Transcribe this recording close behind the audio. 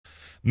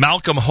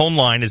Malcolm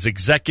Hoenlein is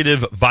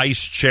Executive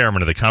Vice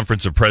Chairman of the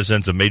Conference of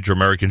Presidents of Major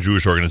American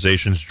Jewish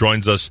Organizations,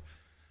 joins us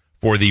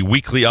for the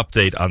weekly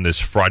update on this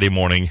Friday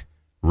morning,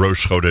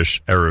 Rosh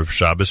Chodesh Erev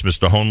Shabbos.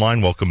 Mr.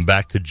 Hoenlein, welcome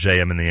back to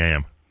JM in the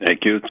AM.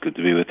 Thank you. It's good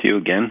to be with you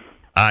again.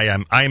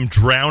 I am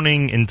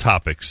drowning in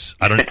topics.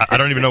 I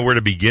don't even know where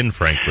to begin,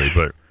 frankly,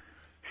 but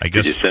I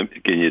guess... Can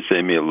you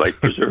send me a life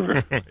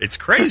preserver? It's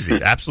crazy,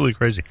 absolutely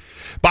crazy.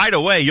 By the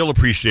way, you'll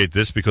appreciate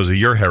this because of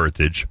your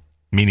heritage,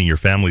 meaning your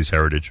family's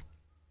heritage.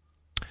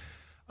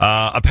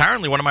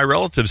 Apparently, one of my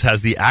relatives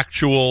has the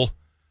actual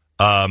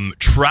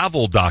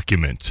travel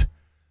document.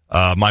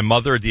 My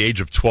mother, at the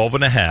age of 12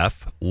 and a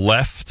half,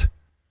 left,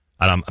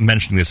 and I'm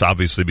mentioning this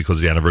obviously because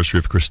of the anniversary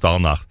of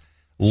Kristallnacht,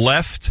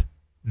 left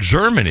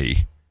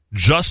Germany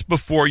just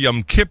before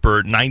Yom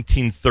Kippur,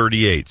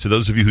 1938. So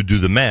those of you who do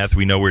the math,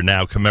 we know we're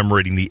now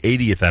commemorating the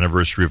 80th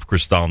anniversary of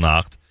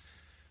Kristallnacht.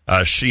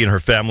 She and her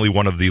family,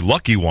 one of the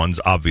lucky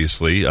ones,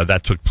 obviously,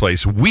 that took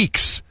place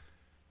weeks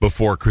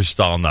before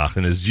Kristallnacht.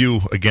 And as you,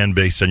 again,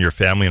 based on your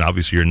family and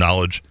obviously your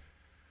knowledge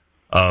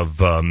of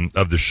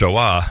the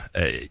Shoah,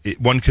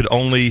 one could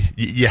only,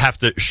 you have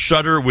to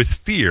shudder with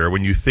fear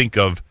when you think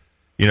of,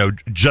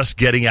 just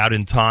getting out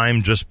in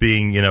time, just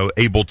being,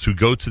 able to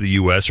go to the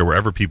U.S. or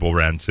wherever people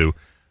ran to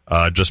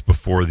just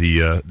before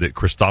the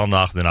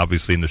Kristallnacht, and then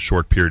obviously in the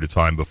short period of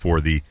time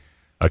before the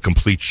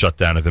complete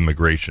shutdown of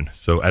immigration.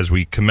 So as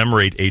we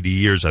commemorate 80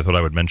 years, I thought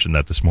I would mention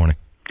that this morning.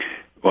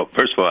 Well,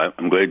 first of all,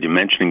 I'm glad you're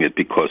mentioning it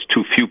because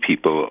too few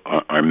people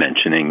are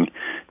mentioning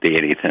the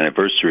 80th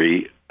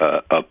anniversary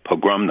of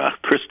Pogromnacht.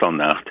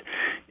 Kristallnacht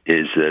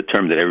is a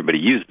term that everybody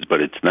uses,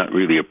 but it's not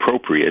really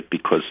appropriate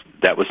because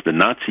that was the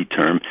Nazi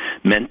term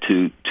meant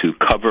to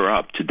cover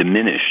up, to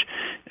diminish,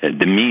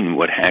 demean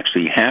what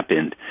actually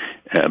happened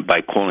by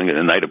calling it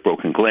a night of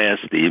broken glass,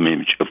 the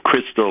image of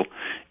crystal,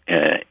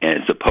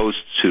 as opposed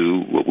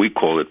to what we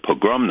call it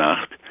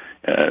Pogromnacht,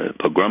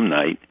 pogrom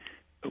night,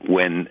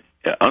 when...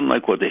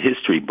 unlike what the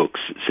history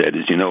books said,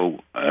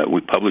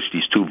 we published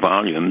these 2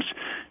 volumes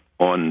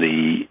on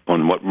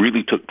what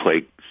really took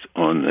place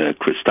on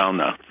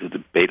Kristallnacht,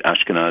 the Beit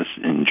Ashkenaz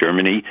in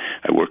Germany.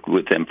 I worked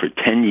with them for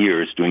 10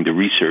 years doing the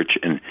research,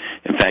 and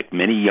in fact,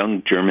 many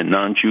young German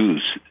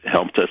non-Jews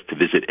helped us to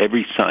visit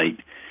every site,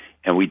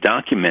 and we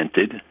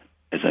documented,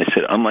 as I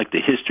said, unlike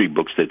the history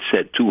books that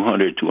said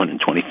 200,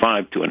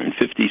 225,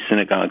 250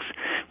 synagogues,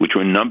 which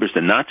were numbers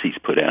the Nazis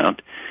put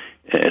out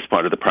as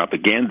part of the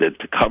propaganda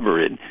to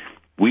cover it.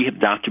 We have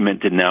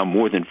documented now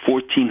more than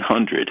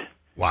 1,400.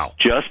 Wow.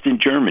 Just in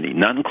Germany,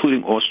 not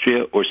including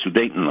Austria or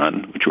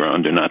Sudetenland, which were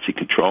under Nazi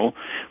control,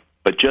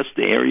 but just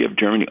the area of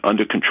Germany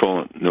under control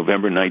on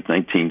November 9th,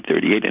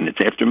 1938, and its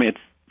aftermath.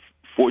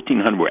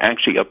 1,400 were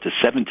actually up to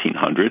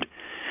 1,700,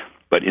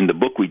 but in the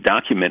book we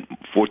document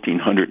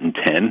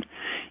 1,410,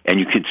 and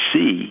you can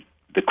see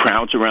the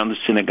crowds around the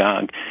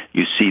synagogue.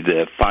 You see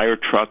the fire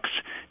trucks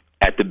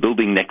at the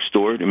building next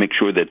door to make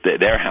sure that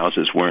their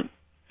houses weren't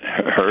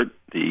hurt,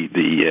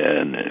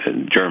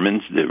 the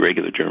Germans, the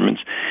regular Germans,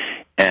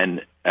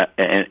 and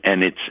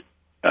it's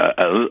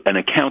an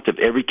account of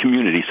every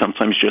community,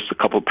 sometimes just a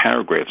couple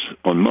paragraphs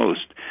on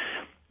most.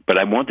 But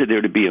I wanted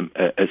there to be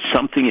a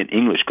something in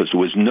English because there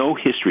was no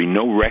history,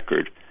 no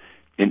record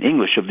in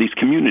English of these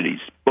communities,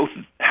 both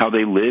how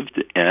they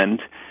lived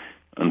and,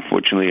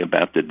 unfortunately,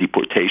 about the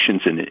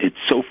deportations. And it's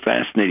so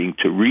fascinating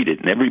to read it.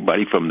 And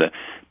everybody from the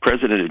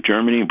President of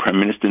Germany and Prime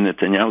Minister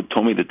Netanyahu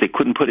told me that they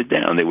couldn't put it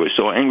down. They were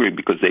so angry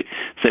because they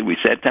said we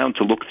sat down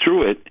to look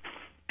through it,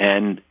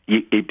 and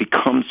it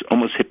becomes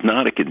almost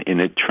hypnotic in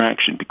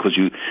attraction because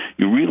you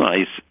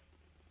realize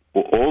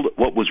all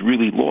what was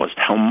really lost,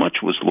 how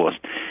much was lost.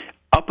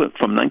 Up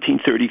from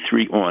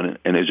 1933 on,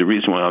 and there's a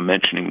reason why I'm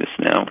mentioning this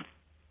now,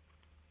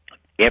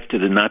 after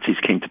the Nazis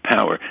came to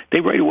power,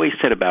 they right away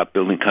set about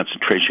building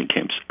concentration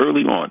camps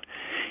early on.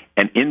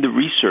 And in the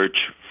research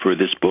for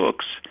this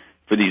books,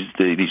 for these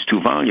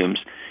 2 volumes,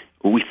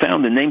 we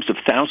found the names of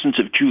thousands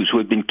of Jews who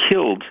had been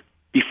killed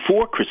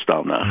before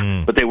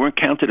Kristallnacht, but they weren't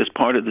counted as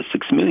part of the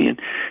 6 million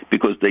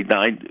because they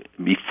died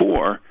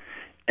before,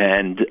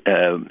 and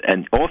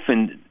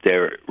often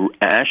their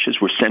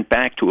ashes were sent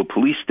back to a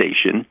police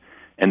station,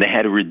 and they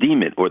had to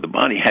redeem it, or the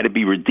body had to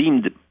be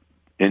redeemed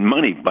in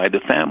money by the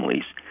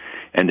families.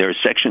 And there are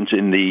sections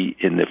in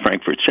the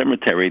Frankfurt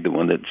Cemetery, the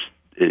one that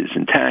is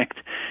intact,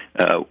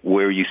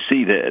 where you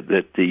see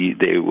that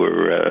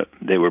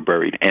they were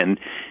buried. And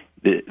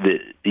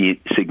the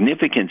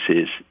significance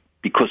is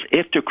because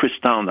after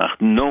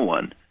Kristallnacht, no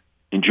one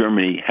in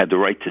Germany had the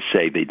right to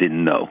say they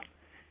didn't know.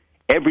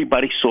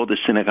 Everybody saw the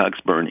synagogues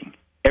burning.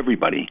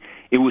 Everybody.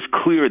 It was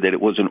clear that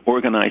it was an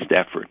organized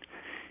effort.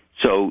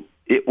 So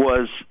it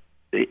was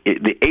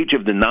the age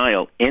of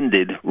denial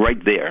ended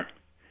right there.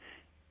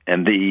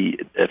 And the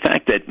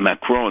fact that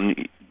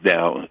Macron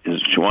now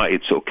is why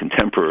it's so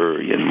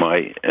contemporary in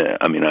my,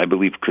 I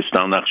believe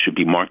Kristallnacht should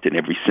be marked in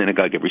every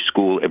synagogue, every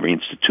school, every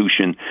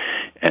institution,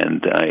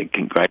 and I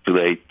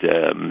congratulate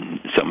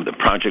some of the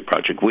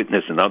Project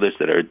Witness and others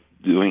that are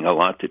doing a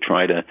lot to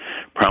try to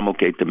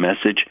promulgate the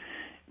message.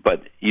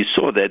 But you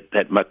saw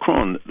that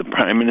Macron, the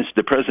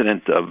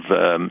president of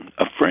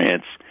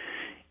France,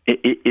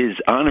 is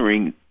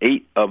honoring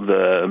 8 of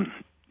the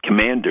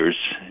commanders,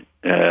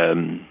 8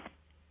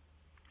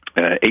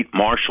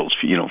 marshals,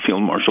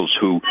 field marshals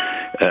who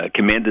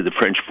commanded the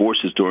French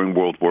forces during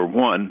World War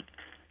I,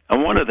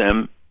 and one of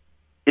them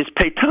is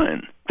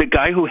Pétain, the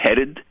guy who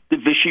headed the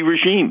Vichy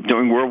regime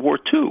during World War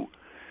II.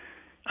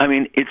 I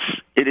mean, it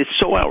is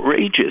so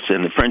outrageous,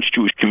 and the French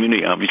Jewish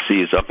community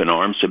obviously is up in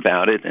arms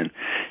about it and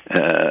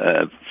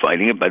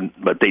fighting it.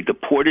 But they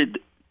deported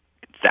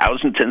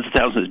tens of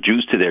thousands of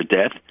Jews to their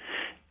death,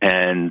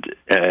 and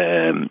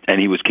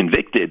he was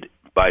convicted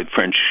by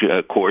French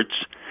courts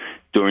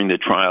during his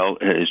trial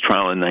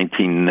in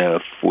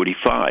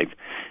 1945.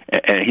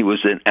 And he was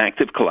an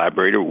active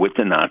collaborator with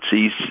the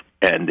Nazis,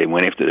 and they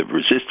went after the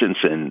resistance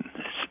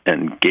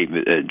and gave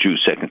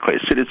Jews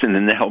second-class citizen,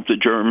 and they helped the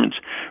Germans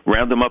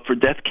round them up for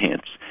death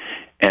camps.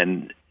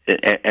 And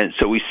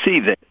so we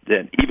see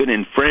that even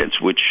in France,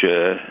 which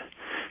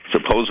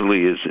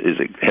supposedly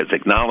has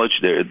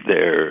acknowledged their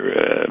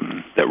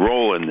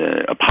role and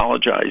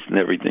apologized and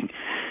everything,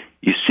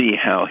 you see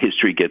how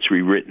history gets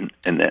rewritten,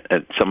 and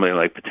that somebody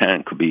like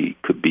Pétain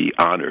could be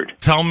honored.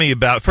 Tell me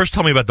about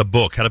the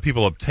book. How do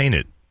people obtain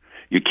it?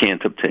 You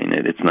can't obtain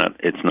it. It's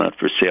not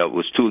for sale. It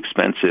was too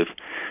expensive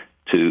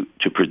to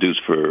produce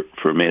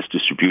for mass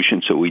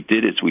distribution. So we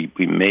did is we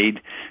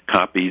made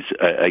copies.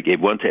 I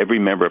gave one to every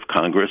member of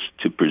Congress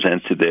to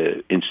present to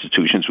the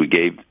institutions. We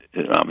gave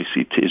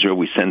obviously to Israel.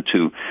 We sent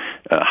to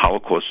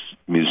Holocaust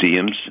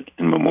museums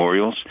and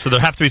memorials. So there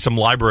have to be some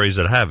libraries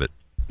that have it.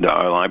 There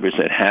are libraries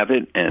that have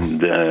it,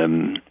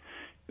 and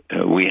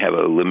we have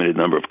a limited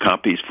number of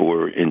copies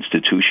for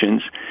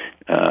institutions.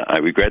 I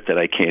regret that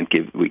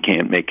we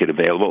can't make it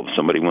available. If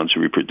somebody wants to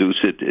reproduce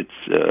it,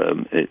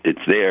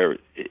 it's there.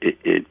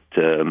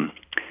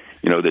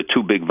 They're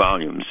 2 big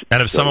volumes.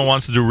 And if someone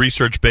wants to do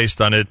research based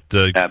on it,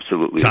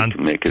 absolutely,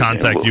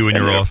 contact you in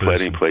your office.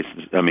 Plenty of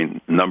places.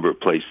 Number of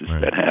places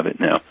that have it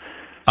now.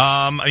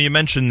 You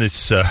mentioned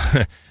this,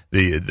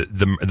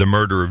 the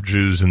murder of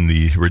Jews and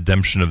the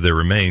redemption of their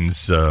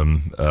remains,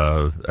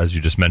 as you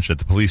just mentioned at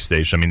the police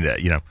station. I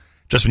mean,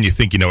 just when you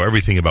think you know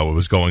everything about what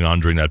was going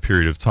on during that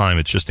period of time,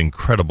 it's just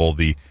incredible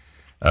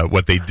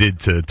what they did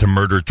to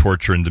murder,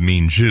 torture, and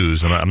demean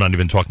Jews. And I'm not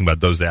even talking about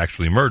those they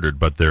actually murdered,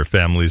 but their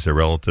families, their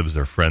relatives,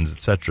 their friends,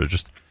 etc.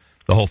 Just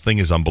the whole thing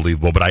is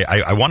unbelievable. But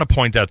I want to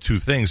point out 2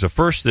 things. The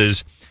first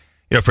is,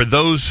 for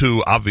those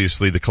who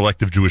obviously the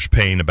collective Jewish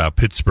pain about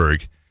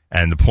Pittsburgh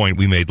and the point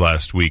we made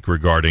last week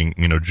regarding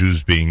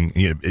Jews being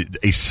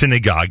a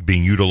synagogue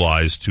being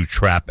utilized to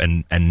trap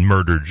and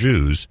murder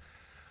Jews.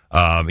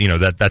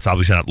 That's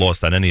obviously not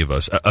lost on any of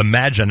us.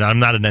 Imagine, I'm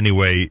not in any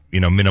way,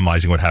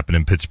 minimizing what happened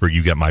in Pittsburgh.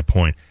 You get my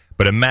point.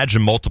 But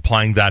imagine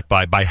multiplying that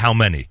by how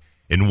many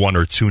in 1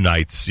 or 2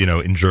 nights,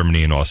 in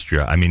Germany and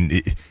Austria. I mean,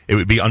 it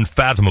would be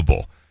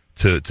unfathomable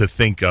to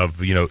think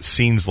of,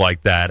 scenes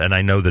like that. And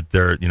I know that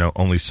they're,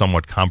 only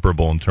somewhat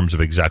comparable in terms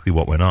of exactly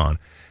what went on.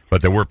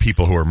 But there were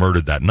people who were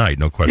murdered that night,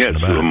 no question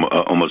about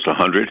it. Almost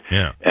 100.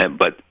 Yeah.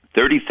 But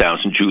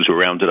 30,000 Jews were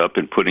rounded up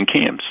and put in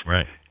camps.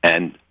 Right.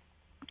 And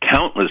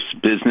countless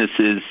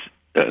businesses,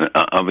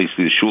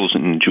 obviously the shuls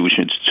and Jewish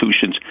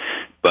institutions,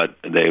 but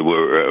they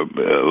were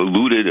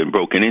looted and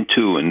broken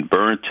into and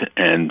burnt,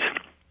 and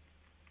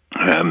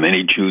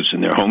many Jews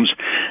in their homes.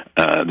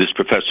 This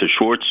Professor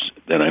Schwartz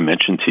that I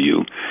mentioned to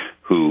you,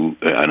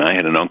 and I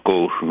had an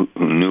uncle who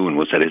knew and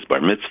was at his bar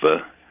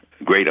mitzvah,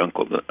 a great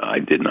uncle that I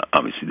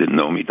obviously didn't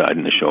know him. He died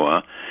in the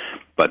Shoah.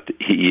 But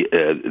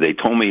they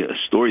told me a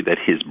story that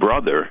his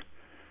brother,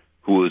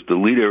 who was the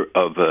leader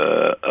of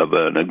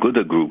an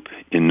Aguda group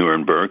in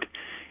Nuremberg,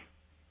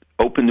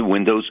 opened the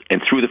windows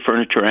and threw the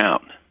furniture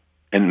out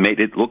and made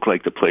it look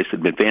like the place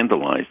had been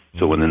vandalized.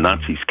 So when the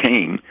Nazis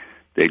came,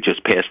 they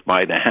just passed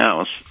by the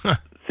house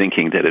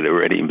thinking that it had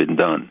already been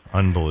done.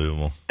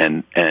 Unbelievable.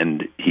 And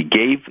he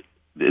gave,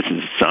 this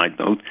is a side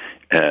note,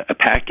 a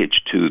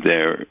package to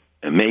their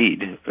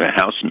maid, a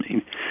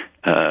housemaid,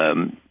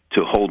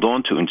 to hold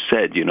on to, and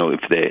said,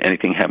 if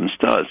anything happens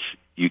to us,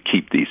 you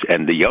keep these.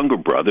 And the younger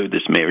brother,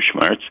 this Meir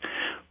Schwartz,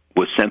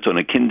 was sent on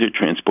a kinder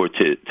transport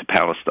to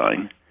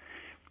Palestine.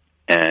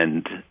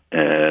 And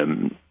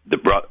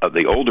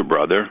the older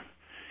brother,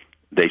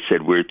 they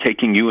said, we're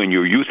taking you and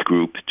your youth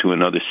group to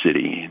another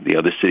city. The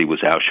other city was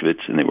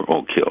Auschwitz, and they were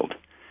all killed.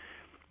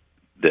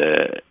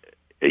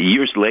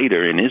 Years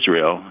later in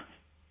Israel,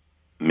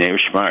 Meir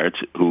Schwartz,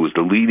 who was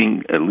the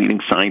leading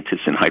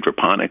scientist in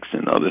hydroponics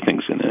and other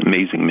things, an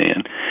amazing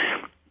man,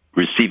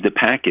 received a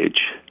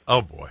package.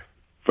 Oh, boy.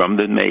 From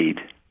the maid.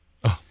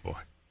 Oh, boy.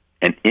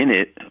 And in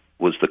it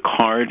was the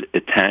card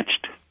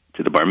attached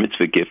to the bar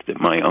mitzvah gift that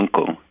my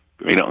uncle,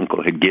 great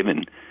uncle, had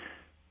given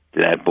to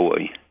that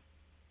boy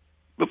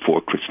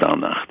before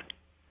Kristallnacht.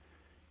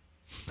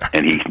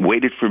 And he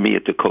waited for me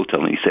at the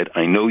Kotel, and he said,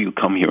 I know you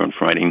come here on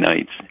Friday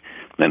nights,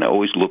 and I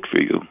always look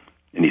for you.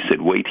 And he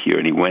said, wait here.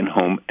 And he went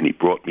home, and he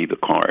brought me the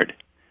card.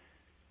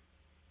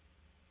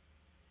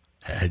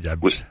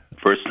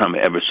 First time I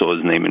ever saw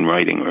his name in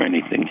writing or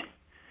anything.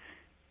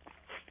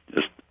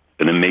 Just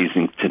an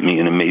amazing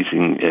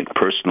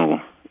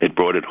personal. It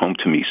brought it home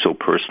to me so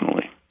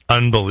personally.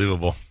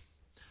 Unbelievable.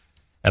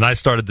 And I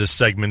started this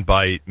segment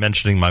by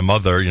mentioning my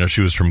mother. You know,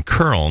 she was from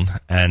Köln,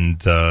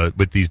 and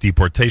with these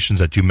deportations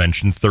that you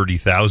mentioned,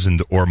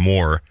 30,000 or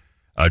more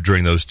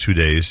during those 2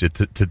 days,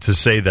 to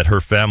say that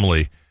her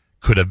family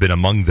could have been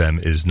among them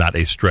is not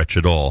a stretch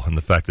at all. And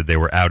the fact that they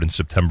were out in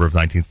September of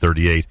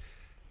 1938,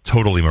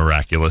 totally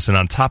miraculous. And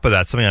on top of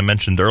that, something I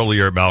mentioned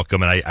earlier,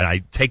 Malcolm, and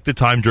I take the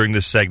time during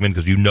this segment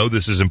because you know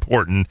this is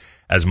important,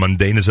 as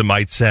mundane as it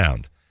might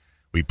sound.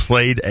 We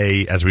played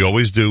as we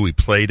always do, we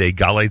played a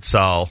Galei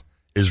Tzahal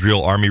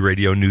Israel Army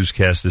Radio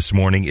newscast this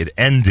morning. It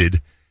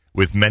ended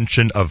with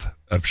mention of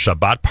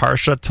Shabbat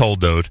Parsha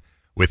Toldot,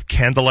 with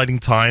candlelighting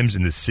times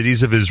in the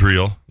cities of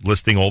Israel,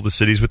 listing all the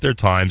cities with their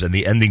times, and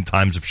the ending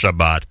times of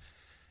Shabbat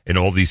in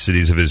all these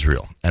cities of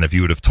Israel. And if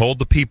you would have told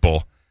the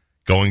people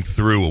going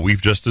through what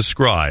we've just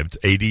described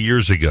 80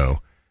 years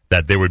ago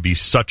that there would be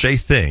such a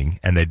thing,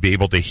 and they'd be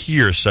able to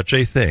hear such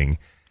a thing,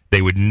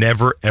 they would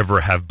never,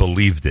 ever have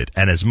believed it.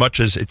 And as much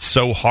as it's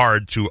so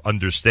hard to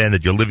understand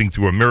that you're living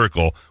through a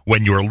miracle,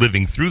 when you're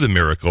living through the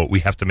miracle, we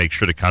have to make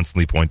sure to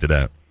constantly point it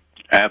out.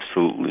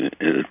 Absolutely.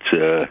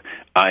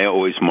 I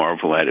always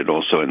marvel at it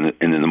also. And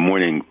in the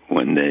morning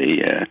when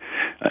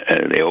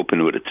they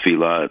open with a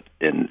tefillah,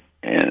 and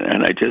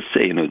I just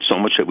say, it's so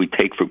much that we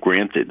take for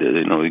granted.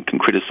 We can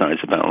criticize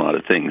about a lot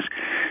of things,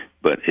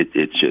 but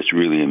it's just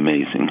really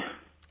amazing.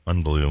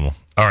 Unbelievable.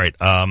 All right.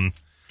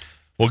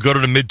 We'll go to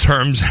the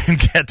midterms and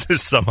get to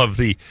some of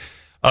the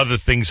other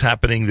things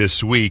happening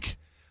this week.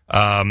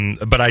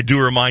 But I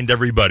do remind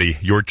everybody,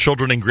 your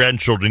children and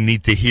grandchildren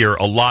need to hear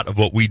a lot of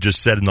what we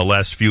just said in the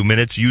last few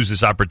minutes. Use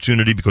this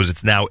opportunity because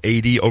it's now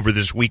 80 over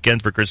this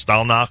weekend for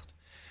Kristallnacht.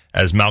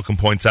 As Malcolm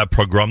points out,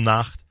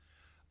 Pogromnacht.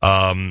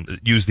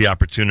 Use the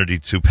opportunity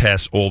to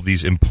pass all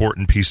these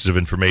important pieces of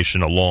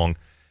information along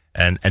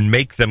and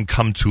make them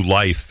come to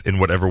life in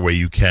whatever way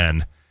you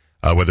can.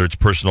 Whether it's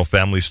personal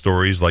family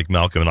stories like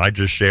Malcolm and I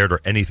just shared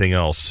or anything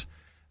else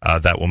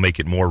that will make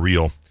it more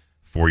real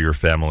for your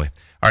family.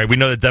 All right, we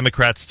know that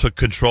Democrats took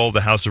control of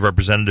the House of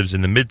Representatives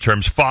in the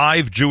midterms.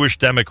 5 Jewish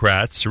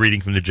Democrats, reading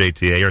from the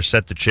JTA, are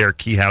set to chair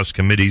key House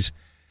committees,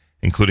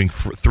 including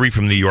 3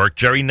 from New York.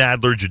 Jerry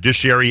Nadler,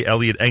 Judiciary;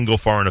 Elliot Engel,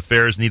 Foreign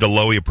Affairs; Nita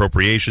Lowey,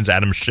 Appropriations;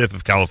 Adam Schiff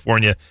of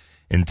California,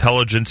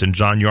 Intelligence; and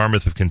John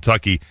Yarmuth of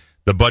Kentucky,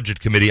 the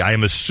Budget Committee. I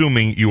am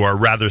assuming you are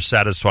rather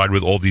satisfied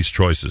with all these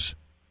choices.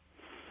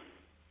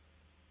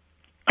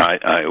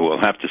 I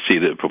will have to see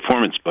the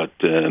performance, but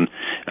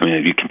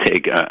if you can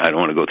take, I don't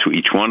want to go through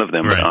each one of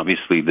them, right. But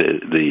obviously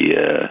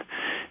the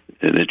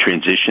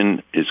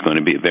transition is going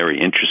to be a very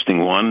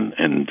interesting one.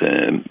 And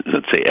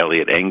let's say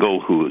Elliot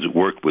Engel, who has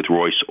worked with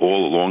Royce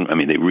all along.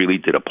 They really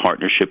did a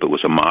partnership. It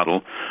was a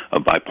model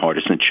of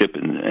bipartisanship,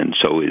 and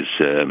so is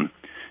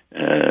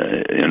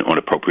on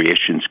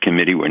Appropriations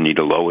Committee, where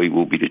Nita Lowey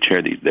will be the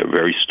chair. They're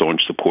very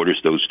staunch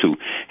supporters. Those two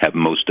have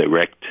most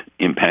direct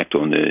impact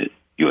on the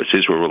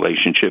U.S.-Israel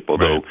relationship,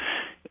 although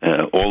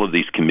all of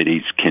these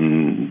committees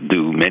can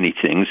do many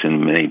things,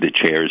 and many of the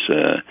chairs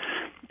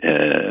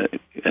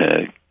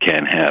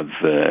can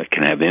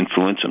have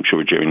influence. I'm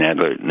sure Jerry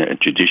Nadler,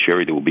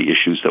 Judiciary, there will be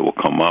issues that will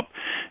come up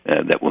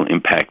that will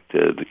impact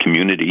the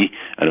community.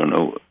 I don't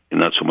know,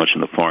 not so much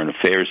in the foreign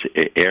affairs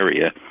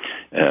area,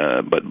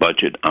 but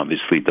budget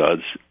obviously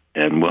does.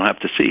 And we'll have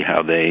to see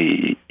how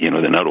they're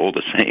not all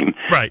the same.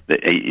 Right.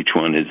 Each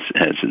one has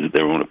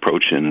their own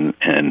approach and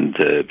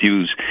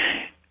views.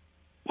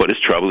 What is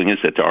troubling is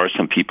that there are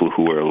some people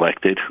who are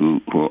elected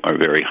who are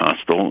very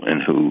hostile,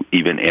 and who,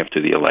 even after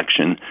the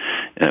election,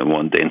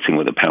 one dancing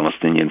with a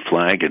Palestinian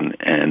flag and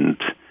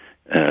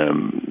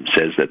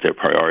says that their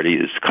priority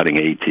is cutting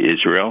aid to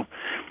Israel.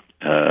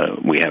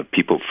 We have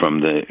people from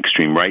the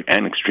extreme right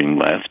and extreme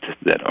left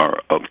that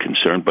are of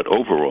concern. But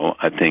overall,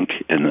 I think,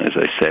 and as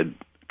I said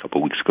a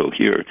couple of weeks ago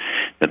here,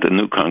 that the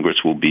new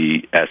Congress will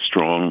be as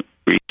strong,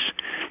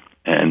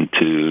 and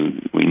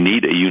we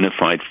need a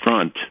unified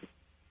front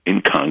in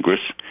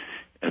Congress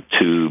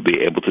to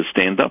be able to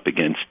stand up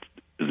against,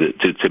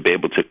 to be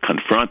able to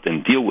confront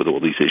and deal with all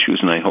these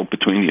issues. And I hope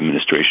between the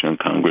administration and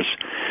Congress,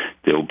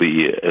 they'll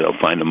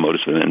find a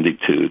modus vivendi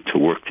to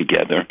work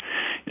together.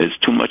 There's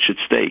too much at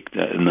stake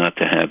not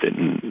to have it.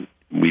 And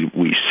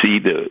we see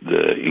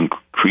the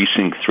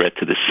increasing threat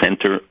to the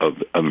center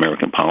of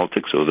American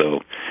politics,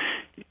 although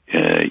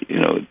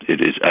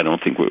it is. I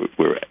don't think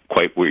we're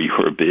quite where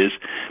Europe is,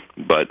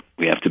 but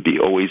we have to be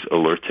always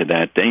alert to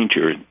that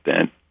danger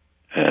that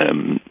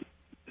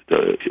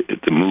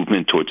the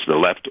movement towards the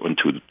left and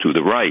to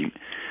the right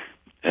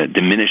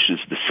diminishes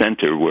the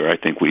center, where I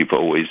think we've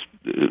always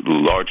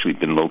largely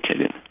been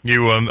located.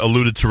 You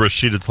alluded to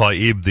Rashida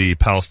Tlaib, the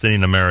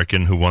Palestinian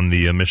American who won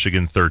the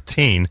Michigan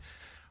 13.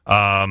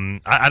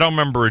 I don't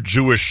remember a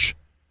Jewish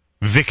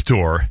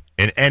victor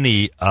in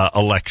any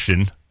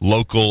election,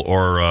 local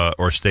or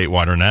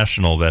statewide or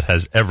national, that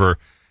has ever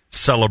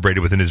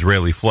celebrated with an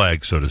Israeli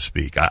flag, so to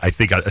speak. I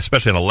think,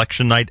 especially on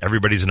election night,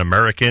 everybody's an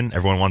American.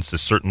 Everyone wants to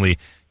certainly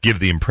give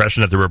the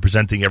impression that they're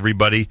representing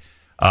everybody.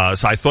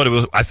 So I thought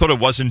it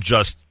wasn't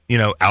just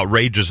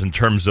outrageous in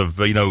terms of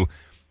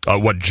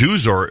what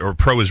Jews or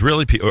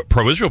pro-Israel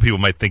people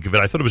might think of it.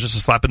 I thought it was just a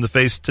slap in the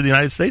face to the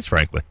United States,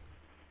 frankly.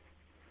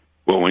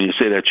 Well, when you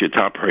say that's your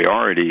top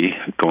priority,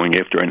 going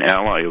after an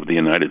ally of the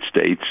United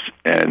States,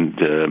 and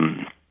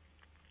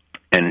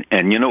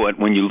you know what?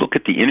 When you look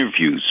at the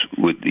interviews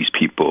with these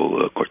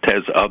people,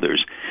 Cortez,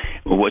 others,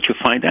 what you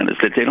find out is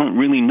that they don't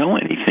really know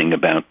anything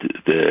about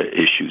the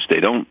issues.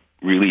 They don't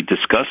really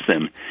discuss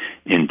them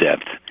in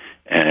depth,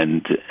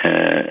 and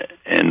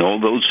all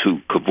those who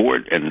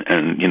cavort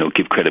and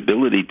give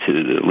credibility to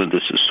the Linda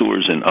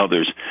Saussures and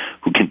others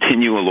who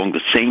continue along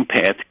the same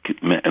path,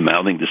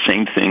 mouthing the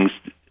same things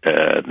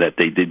that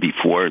they did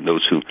before,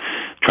 those who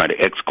try to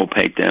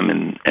exculpate them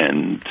and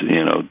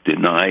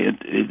deny it,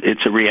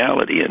 it's a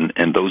reality.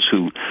 And those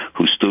who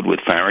stood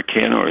with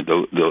Farrakhan or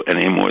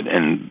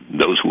and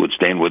those who would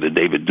stand with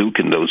David Duke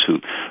and those who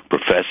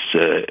profess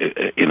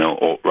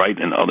alt-right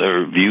and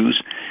other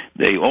views,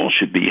 they all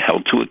should be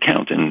held to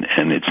account. And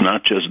it's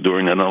not just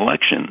during an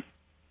election.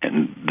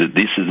 And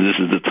this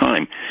is the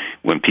time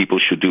when people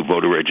should do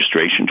voter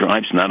registration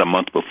drives, not a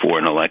month before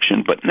an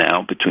election, but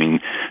now,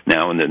 between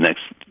now and the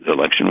next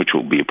election, which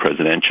will be a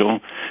presidential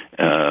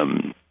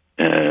on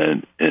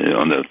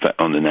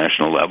the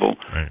national level.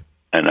 Right.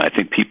 And I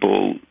think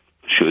people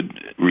should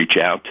reach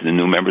out to the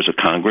new members of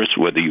Congress,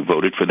 whether you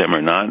voted for them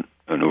or not,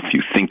 or if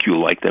you think you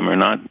like them or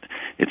not.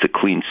 It's a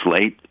clean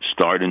slate.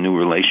 Start a new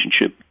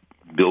relationship.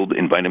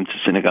 Invite them to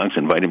synagogues,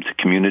 invite them to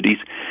communities.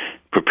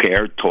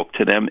 Prepare, talk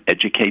to them,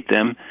 educate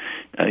them.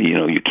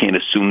 You can't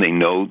assume they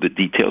know the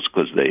details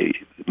because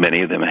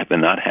many of them have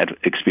not had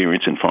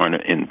experience in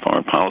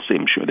foreign policy.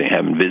 I'm sure they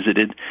haven't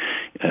visited.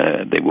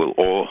 They will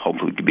all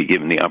hopefully be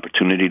given the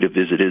opportunity to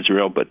visit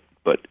Israel, but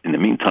in the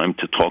meantime,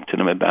 to talk to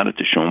them about it,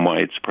 to show them why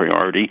it's a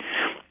priority,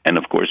 and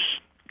of course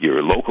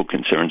your local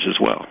concerns as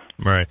well.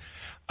 Right.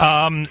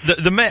 I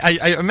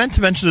meant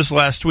to mention this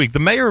last week. The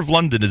mayor of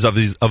London is of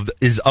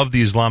the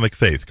Islamic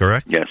faith,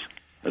 correct? Yes.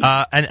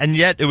 And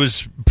yet it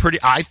was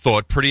I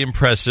thought pretty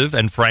impressive,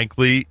 and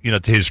frankly,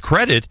 to his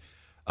credit,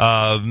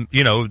 an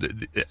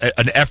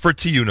effort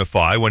to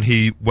unify when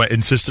he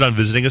insisted on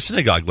visiting a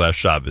synagogue last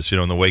Shabbos,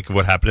 in the wake of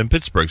what happened in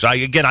Pittsburgh. So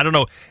I don't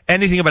know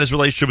anything about his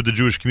relationship with the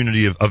Jewish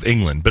community of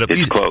England, but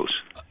it's close.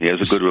 He has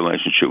a good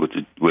relationship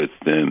with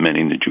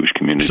many in the Jewish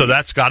community. So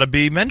that's got to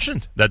be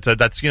mentioned. That's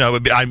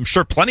I'm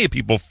sure plenty of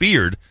people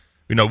feared,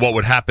 what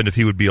would happen if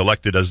he would be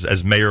elected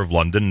as mayor of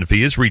London, and if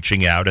he is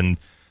reaching out and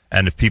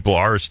if people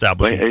are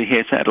establishing. Well, he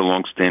has had a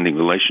long-standing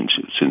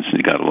relationship since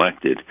he got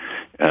elected,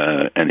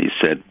 and he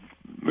said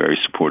very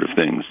supportive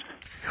things.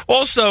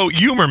 Also,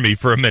 humor me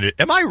for a minute.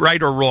 Am I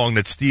right or wrong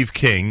that Steve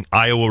King,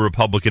 Iowa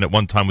Republican, at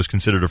one time was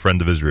considered a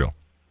friend of Israel?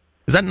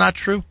 Is that not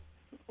true?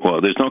 Well,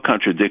 there's no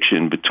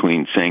contradiction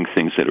between saying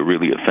things that are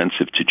really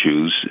offensive to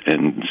Jews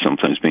and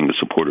sometimes being a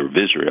supporter of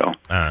Israel.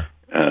 I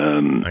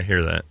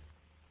hear that.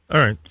 All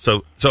right.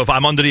 So if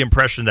I'm under the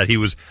impression that he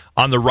was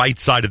on the right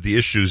side of the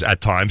issues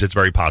at times, it's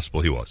very possible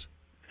he was.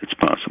 It's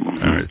possible.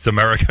 All right. It's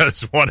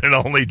America's one and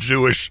only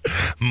Jewish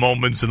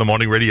Moments in the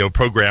Morning radio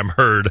program,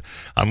 heard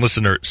on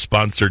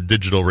listener-sponsored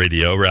digital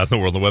radio around the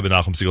world on the web at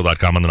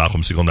NachumSegal.com, on the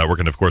Nachum Segal Network,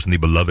 and, of course, on the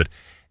beloved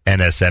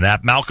NSN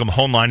app. Malcolm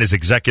Hoenlein is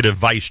Executive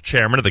Vice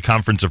Chairman of the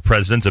Conference of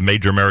Presidents of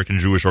Major American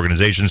Jewish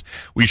Organizations.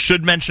 We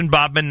should mention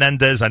Bob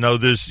Menendez. I know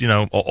there's,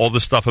 all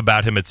the stuff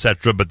about him,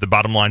 etc., but the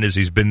bottom line is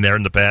he's been there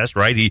in the past,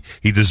 right? He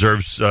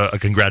deserves a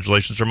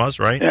congratulations from us,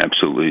 right?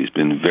 Absolutely. He's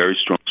been a very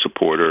strong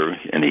supporter,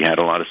 and he had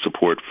a lot of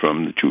support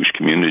from the Jewish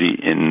community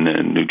in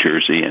New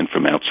Jersey and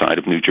from outside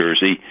of New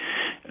Jersey.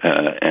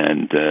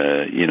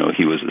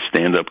 He was a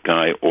stand-up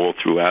guy all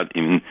throughout,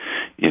 even,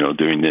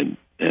 during the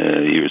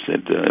years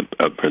that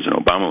President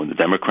Obama and the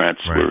Democrats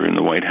were in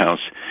the White House.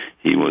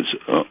 He was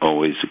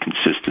always a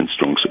consistent,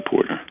 strong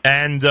supporter.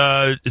 And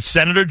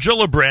Senator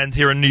Gillibrand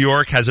here in New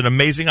York has an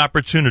amazing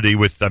opportunity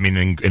with, an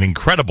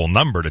incredible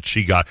number that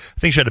she got. I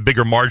think she had a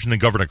bigger margin than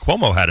Governor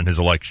Cuomo had in his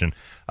election.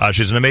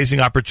 She has an amazing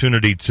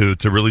opportunity to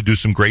really do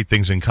some great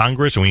things in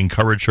Congress, and we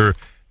encourage her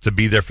to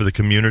be there for the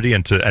community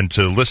and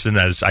to listen,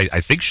 as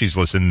I think she's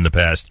listened in the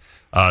past,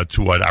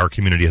 to what our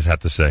community has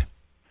had to say.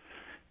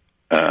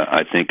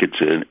 I think it's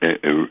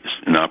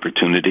an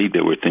opportunity.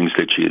 There were things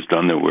that she has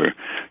done that were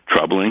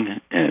troubling,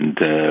 and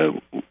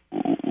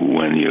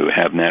when you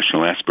have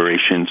national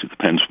aspirations, it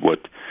depends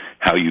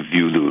how you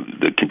view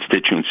the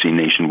constituency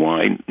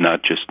nationwide,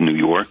 not just New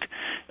York.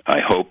 I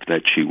hope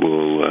that she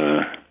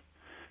will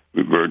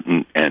revert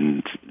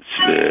and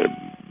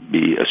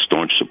be a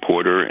staunch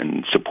supporter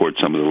and support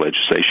some of the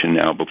legislation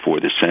now before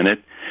the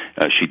Senate.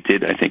 She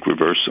did, I think,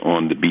 reverse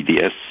on the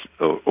BDS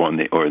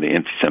or the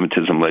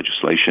anti-Semitism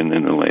legislation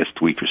in the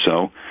last week or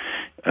so.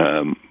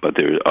 But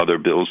there are other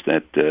bills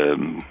that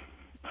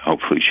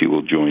hopefully she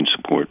will join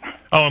support.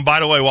 Oh, and by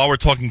the way, while we're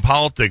talking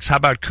politics, how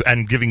about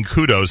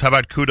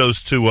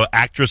kudos to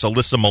actress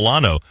Alyssa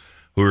Milano,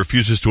 who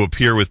refuses to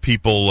appear with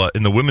people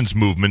in the women's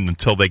movement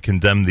until they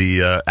condemn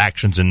the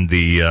actions and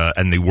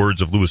the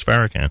words of Louis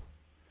Farrakhan.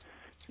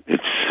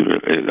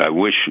 I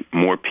wish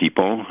more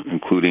people,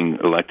 including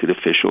elected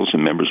officials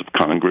and members of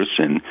Congress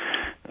and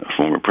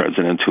former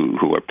presidents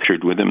who are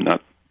paired with him,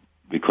 not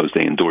because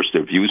they endorse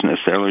their views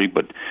necessarily,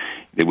 but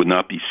they would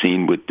not be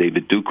seen with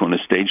David Duke on the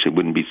stage. They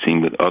wouldn't be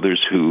seen with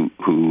others who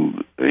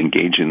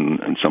engage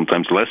in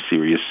sometimes less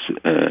serious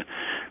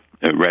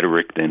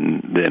rhetoric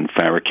than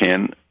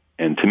Farrakhan.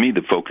 And to me,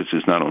 the focus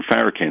is not on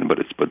Farrakhan, but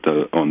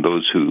on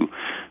those who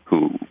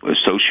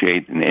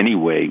associate in any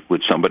way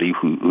with somebody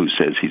who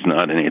says he's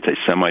not an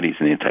anti-Semite, he's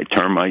an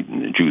anti-termite,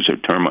 and the Jews are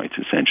termites,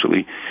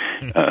 essentially.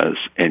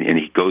 And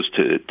he goes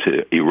to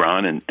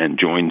Iran and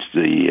joins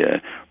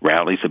the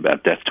rallies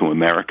about death to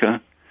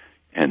America.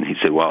 And he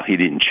said, well, he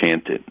didn't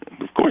chant it.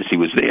 Of course, he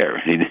was there.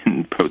 He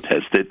didn't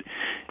protest it.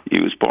 He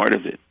was part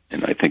of it.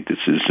 And I think this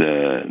is,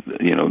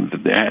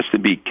 there has to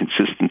be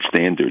consistent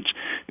standards.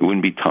 It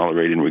wouldn't be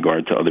tolerated in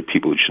regard to other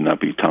people. It should not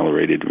be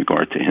tolerated in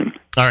regard to him.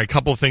 All right, a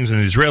couple of things in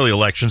the Israeli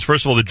elections.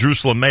 First of all, the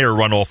Jerusalem mayor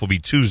runoff will be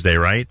Tuesday,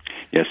 right?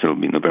 Yes, it'll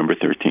be November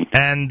 13th.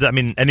 And,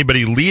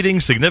 anybody leading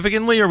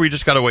significantly, or we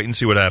just got to wait and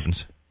see what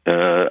happens?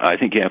 I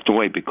think you have to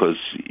wait because,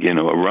 a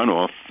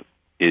runoff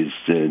is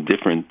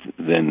different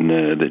than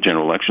the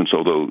general elections,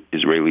 although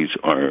Israelis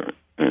are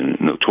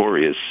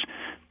notorious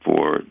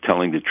for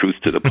telling the truth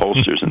to the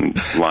pollsters and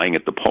lying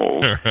at the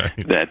polls. Right.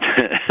 That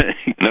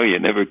you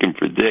never can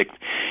predict.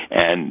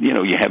 And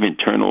you have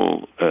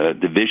internal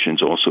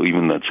divisions also,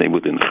 even let's say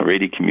within the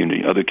Haredi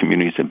community, other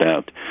communities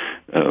about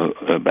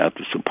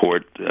the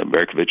support.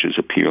 Berkovich is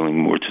appealing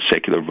more to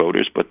secular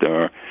voters, but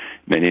there are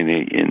many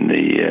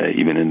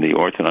even in the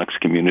Orthodox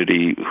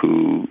community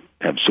who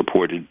have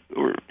supported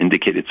or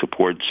indicated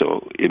support.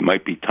 So it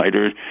might be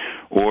tighter,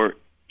 or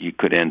you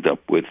could end up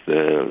with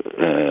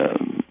a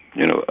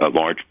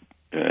large,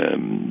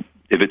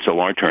 if it's a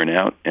large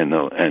turnout,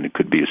 and it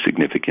could be a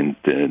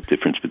significant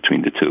difference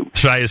between the two.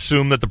 Should I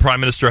assume that the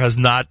Prime Minister has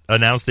not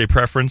announced a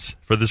preference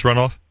for this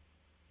runoff?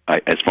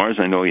 As far as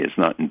I know, he has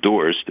not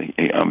endorsed.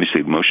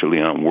 Obviously, Moshe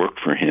Leon worked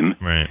for him.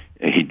 Right.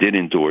 He did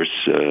endorse,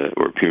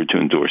 or appeared to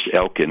endorse,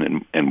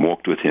 Elkin and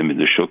walked with him in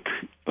the Shuk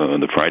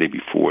the Friday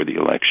before the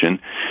election,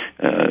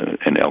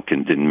 and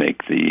Elkin didn't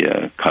make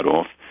the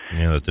cutoff.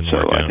 Yeah, that didn't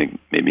work out. I think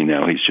maybe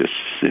now he's just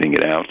sitting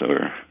it out,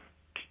 or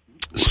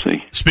we'll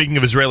see. Speaking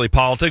of Israeli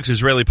politics,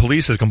 Israeli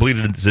police has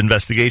completed its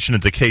investigation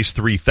into Case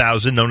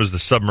 3000, known as the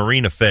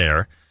submarine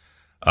affair.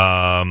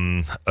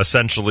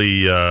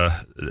 Essentially,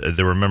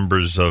 there were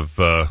members of,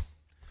 there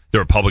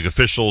were public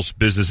officials,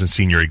 business and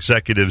senior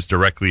executives,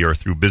 directly or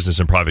through business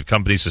and private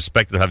companies,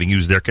 suspected of having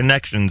used their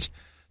connections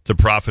to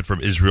profit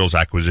from Israel's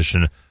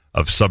acquisition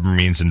of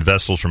submarines and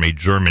vessels from a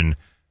German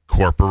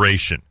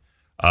corporation.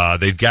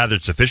 They've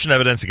gathered sufficient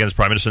evidence against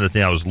Prime Minister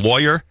Netanyahu's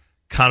lawyer,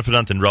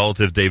 confidant and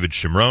relative David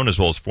Shimron, as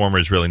well as former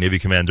Israeli Navy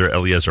Commander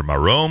Eliezer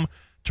Marom,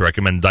 to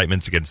recommend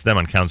indictments against them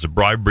on counts of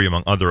bribery,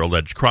 among other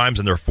alleged crimes.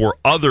 And there are 4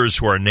 others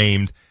who are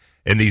named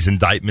in these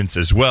indictments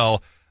as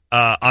well.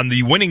 On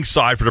the winning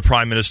side for the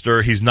Prime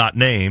Minister, he's not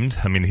named.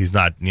 He's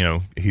not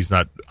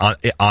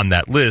on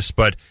that list.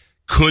 But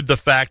could the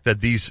fact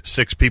that these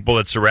 6 people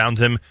that surround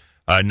him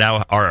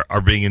now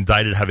are being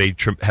indicted have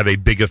a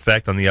big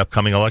effect on the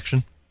upcoming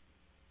election?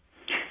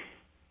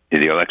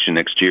 The election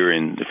next year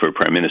for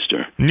Prime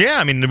Minister.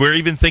 Yeah, we're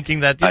even thinking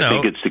that, I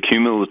think it's the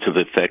cumulative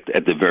effect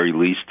at the very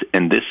least,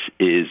 and this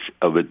is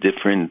of a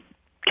different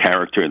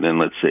character than,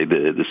 let's say,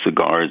 the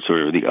cigars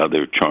or the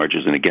other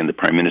charges. And again, the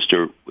Prime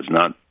Minister was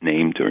not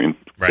named or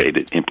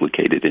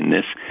implicated in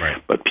this,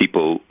 but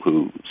people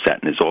who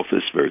sat in his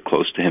office very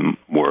close to him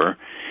were.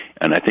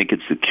 And I think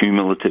it's the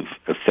cumulative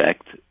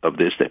effect of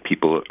this that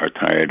people are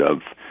tired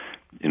of.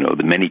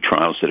 The many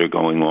trials that are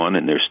going on,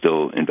 and there's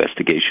still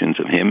investigations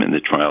of him, and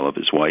the trial of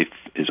his wife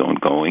is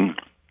ongoing.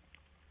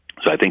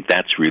 So I think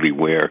that's really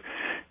where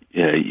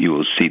you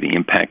will see the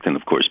impact, and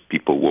of course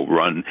people will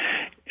run,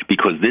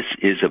 because this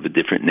is of a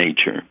different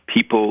nature.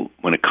 People,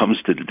 when it comes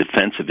to the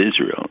defense of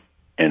Israel,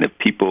 and if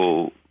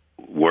people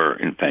were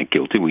in fact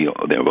guilty,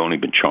 they have only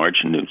been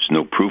charged, and there's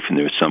no proof, and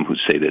there are some who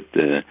say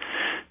that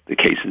the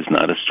case is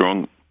not as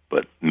strong,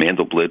 but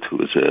Mandelblit,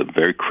 who is a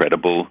very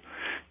credible,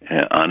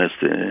 honest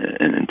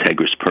and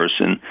integrous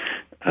person,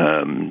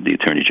 the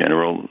Attorney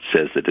General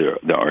says that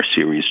there are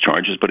serious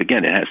charges, but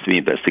again, it has to be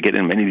investigated,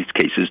 and many of these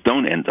cases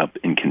don't end up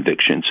in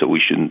conviction, so we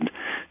shouldn't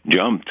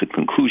jump to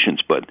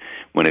conclusions. But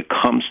when it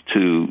comes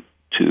to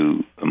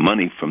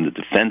money from the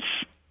defense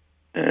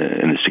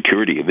and the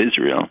security of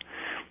Israel,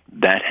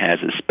 that has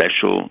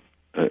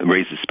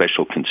raises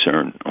special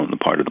concern on the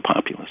part of the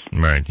populace.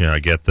 Right, yeah, I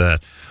get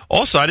that.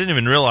 Also, I didn't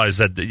even realize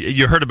that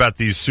you heard about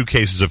these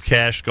suitcases of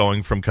cash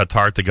going from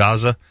Qatar to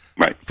Gaza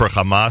for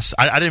Hamas.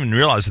 I didn't even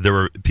realize that there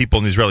were people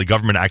in the Israeli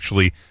government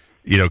actually,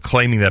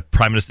 claiming that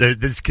Prime Minister,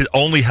 this could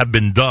only have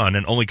been done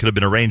and only could have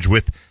been arranged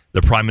with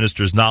the Prime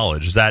Minister's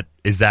knowledge. Is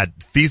that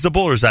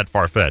feasible, or is that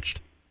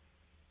far-fetched?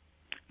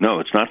 No,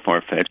 it's not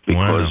far-fetched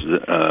because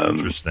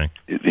interesting.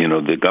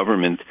 The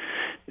government,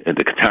 the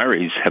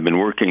Qataris have been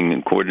working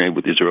and coordinating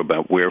with Israel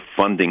about where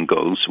funding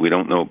goes. We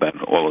don't know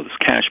about all of this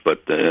cash,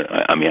 but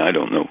I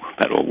don't know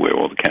about where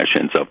all the cash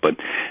ends up. But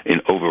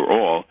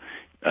overall,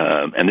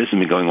 and this has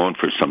been going on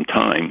for some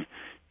time,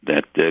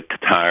 that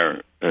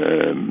Qatar,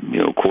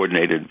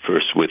 coordinated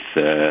first with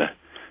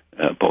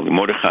Paulie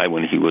Mordechai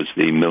when he was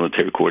the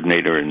military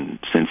coordinator, and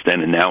since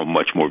then, and now a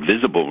much more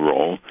visible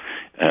role,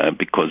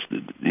 because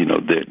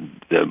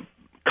the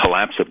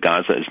collapse of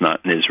Gaza is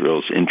not in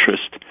Israel's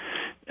interest,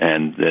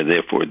 and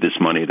therefore this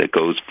money that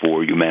goes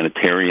for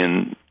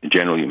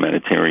general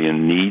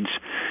humanitarian needs,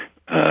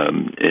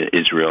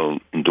 Israel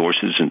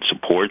endorses and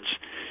supports.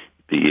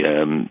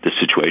 The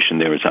situation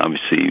there is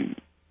obviously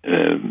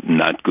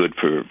not good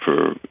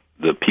for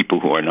the people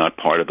who are not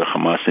part of the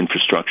Hamas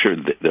infrastructure.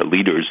 The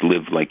leaders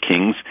live like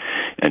kings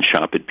and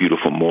shop at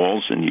beautiful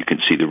malls, and you can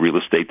see the real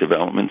estate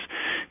developments.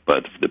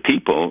 But the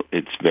people,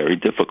 it's very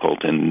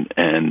difficult, and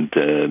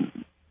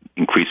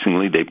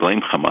increasingly they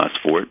blame Hamas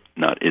for it,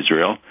 not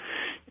Israel.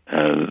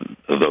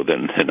 Although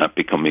they're not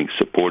becoming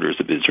supporters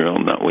of Israel,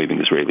 not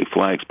waving Israeli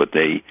flags, but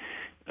they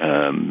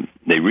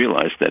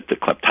realize that the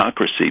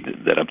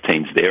kleptocracy that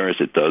obtains there, as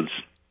it does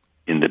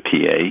in the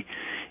PA,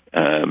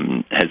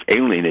 has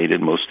alienated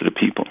most of the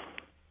people.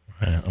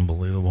 Yeah,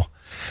 unbelievable.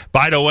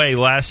 By the way,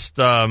 last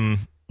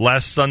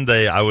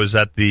Sunday I was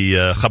at the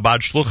Chabad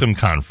Shluchim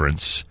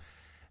conference,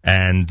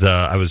 and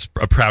I was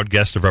a proud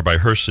guest of Rabbi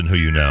Herson, who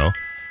you know,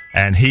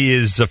 and he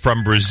is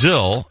from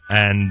Brazil,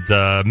 and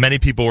many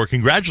people were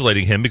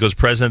congratulating him because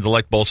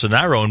President-elect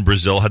Bolsonaro in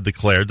Brazil had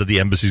declared that the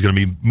embassy is going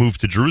to be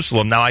moved to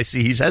Jerusalem. Now I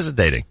see he's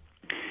hesitating.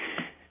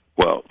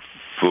 Well,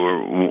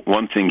 for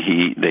one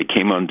thing, they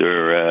came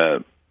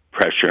under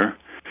pressure,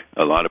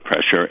 a lot of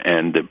pressure,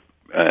 and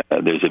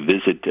there's a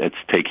visit that's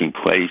taking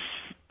place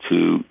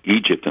to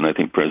Egypt, and I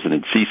think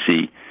President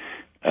Sisi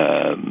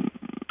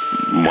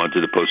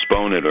wanted to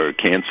postpone it or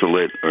cancel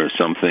it or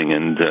something,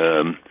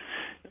 and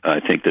I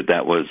think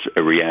that was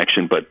a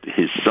reaction. But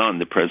his son,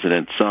 the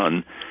president's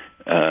son,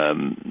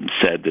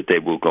 said that they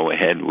will go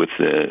ahead with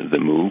the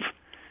move.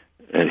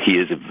 He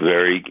is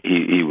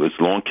he was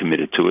long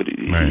committed to it.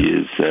 Right. He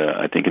is,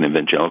 I think, an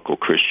evangelical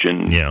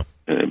Christian,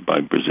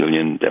 by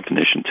Brazilian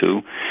definition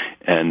too,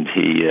 and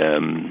he,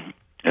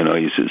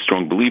 he's a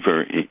strong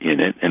believer in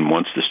it and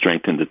wants to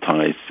strengthen the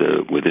ties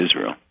with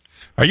Israel.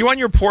 Are you on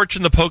your porch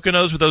in the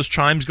Poconos with those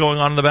chimes going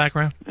on in the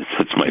background?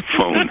 That's my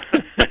phone.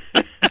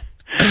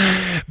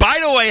 By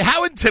the way,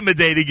 how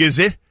intimidating is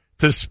it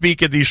to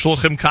speak at the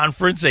Shluchim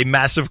conference, a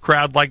massive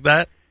crowd like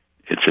that?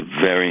 It's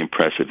very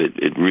impressive.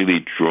 It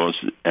really draws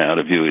out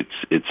of you.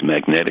 It's a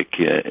magnetic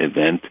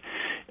event.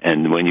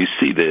 And when you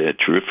see the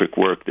terrific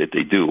work that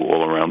they do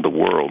all around the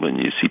world, and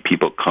you see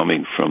people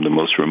coming from the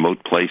most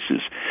remote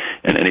places,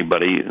 and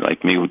anybody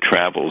like me who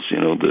travels,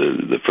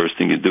 the first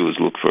thing you do is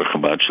look for a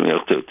Chabad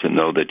Shliach to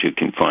know that you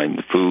can find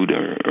the food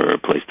or a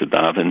place to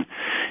daven.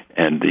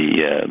 And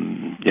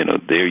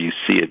there you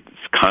see it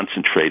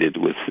concentrated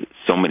with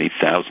so many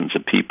thousands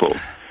of people.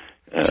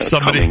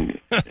 Coming,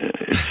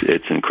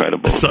 it's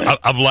incredible. So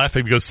I'm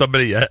laughing because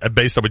somebody,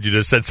 based on what you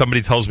just said,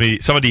 somebody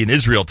in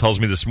Israel tells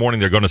me this morning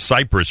they're going to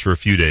Cyprus for a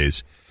few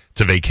days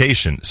to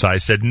vacation. So I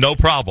said, no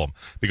problem,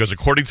 because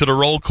according to the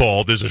roll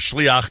call, there's a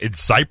shliach in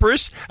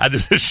Cyprus and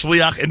there's a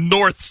shliach in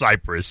North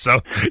Cyprus. So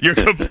you're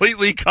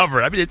completely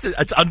covered. I mean,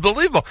 it's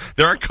unbelievable.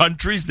 There are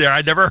countries there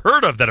I never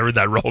heard of that are in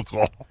that roll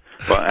call.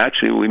 Well,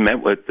 actually, we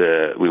went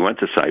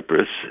to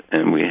Cyprus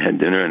and we had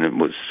dinner, and it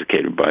was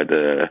catered by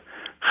the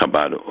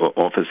Chabad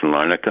office in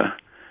Larnaca.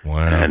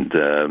 Wow.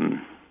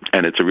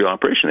 And it's a real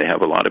operation. They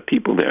have a lot of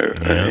people there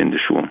in the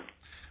shul.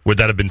 Would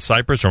that have been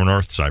Cyprus or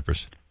North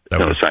Cyprus?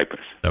 Cyprus.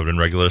 That would have been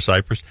regular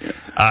Cyprus?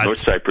 Yeah. North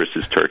Cyprus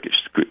is Turkish.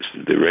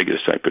 The regular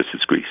Cyprus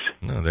is Greece.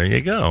 Oh, there you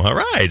go. All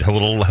right. A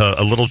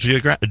little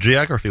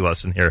geography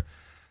lesson here.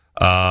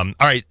 All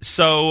right.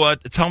 So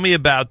tell me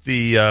about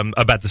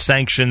the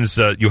sanctions.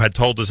 You had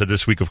told us that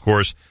this week, of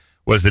course,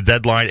 was the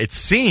deadline. It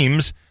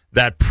seems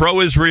that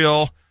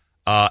pro-Israel,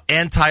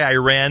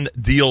 anti-Iran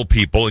deal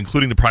people,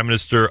 including the Prime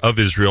Minister of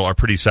Israel, are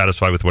pretty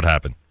satisfied with what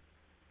happened.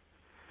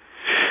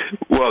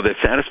 Well, they're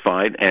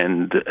satisfied,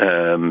 and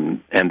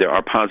there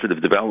are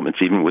positive developments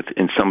even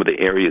in some of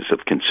the areas of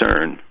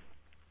concern.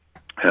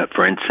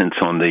 For instance,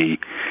 on the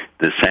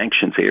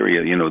sanctions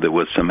area, there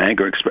was some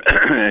anger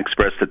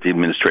expressed that the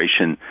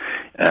administration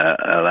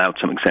allowed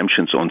some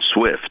exemptions on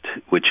SWIFT,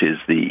 which is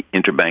the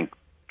interbank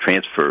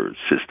transfer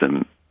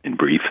system, in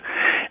brief.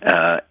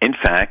 In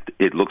fact,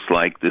 it looks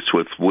like the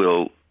SWIFT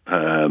will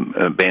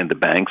ban the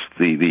banks,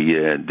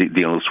 the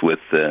deals with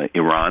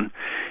Iran.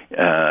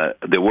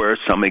 There were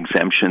some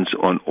exemptions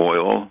on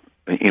oil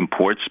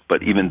imports,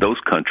 but even those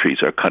countries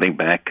are cutting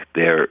back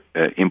their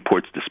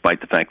imports despite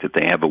the fact that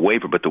they have a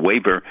waiver. But the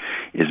waiver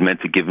is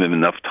meant to give them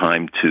enough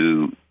time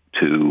to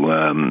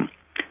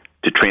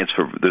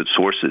transfer the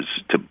sources,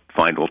 to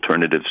find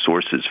alternative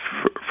sources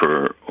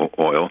for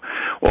oil.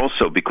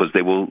 Also, because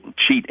they will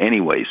cheat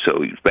anyway,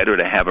 so it's better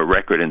to have a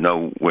record and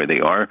know where they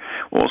are.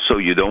 Also,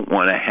 you don't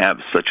want to have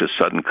such a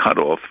sudden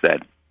cutoff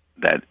that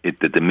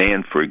the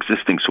demand for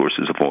existing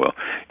sources of oil.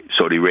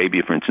 Saudi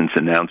Arabia, for instance,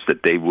 announced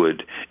that they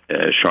would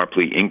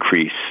sharply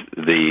increase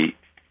the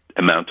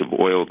amount of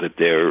oil that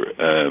they're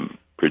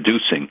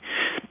producing.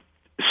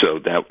 So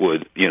that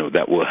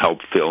will help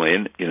fill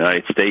in. The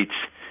United States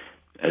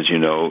as you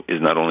know,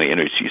 is not only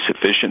energy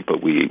sufficient,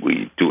 but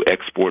we do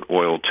export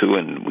oil too,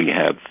 and we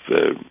have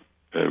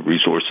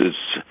resources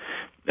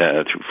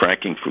through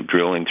fracking, through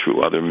drilling,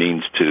 through other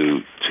means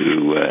to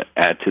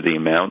add to the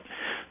amount.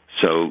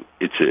 So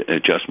it's an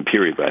adjustment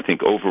period. But I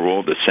think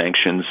overall the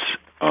sanctions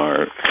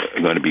are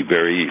going to be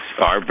very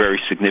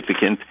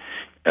significant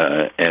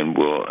and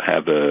will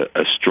have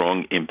a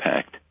strong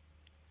impact.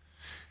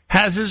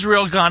 Has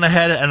Israel gone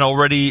ahead and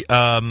already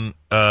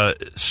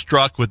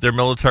struck with their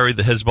military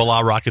the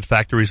Hezbollah rocket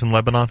factories in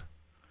Lebanon?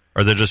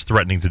 Or they're just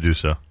threatening to do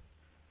so?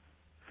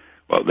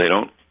 Well, they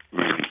don't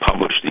really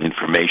publish the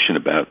information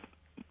about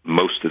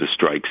most of the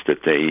strikes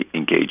that they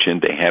engage in.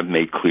 They have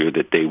made clear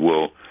that they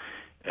will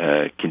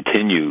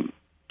continue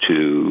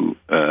to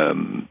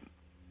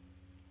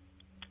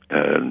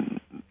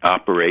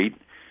operate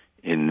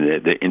in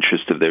the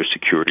interest of their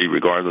security,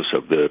 regardless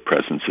of the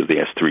presence of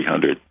the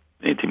S-300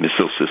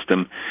 anti-missile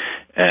system.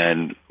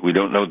 And we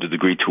don't know the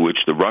degree to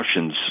which the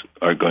Russians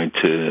are going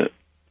to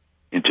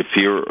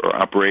interfere or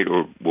operate,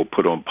 or will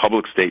put on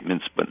public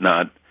statements, but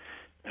not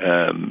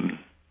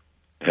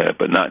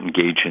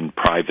engage in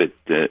private,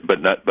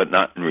 but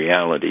not in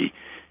reality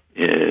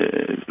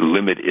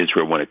limit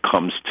Israel when it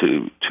comes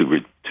to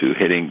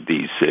hitting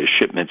these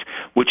shipments,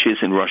 which is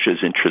in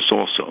Russia's interest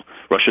also.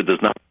 Russia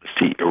does not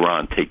see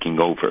Iran taking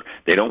over.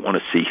 They don't want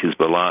to see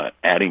Hezbollah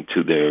adding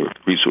to their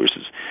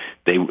resources.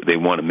 They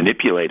want to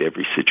manipulate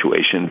every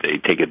situation. They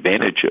take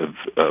advantage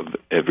of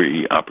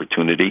every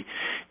opportunity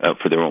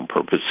for their own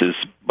purposes,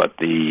 but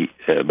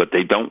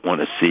they don't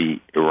want to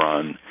see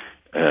Iran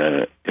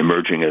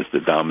emerging as the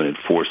dominant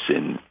force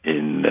in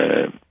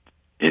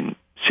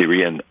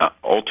Syria, and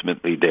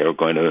ultimately they are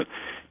going to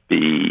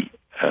be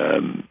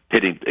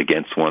pitted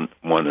against one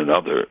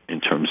another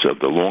in terms of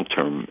the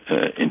long-term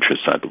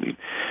interests, I believe.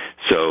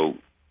 So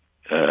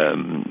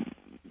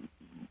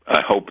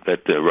I hope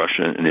that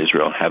Russia and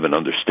Israel have an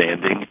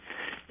understanding.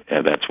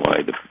 That's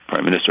why the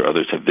Prime Minister,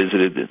 others have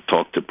visited and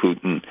talked to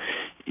Putin.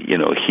 You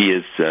know, he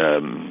is,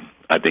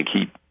 I think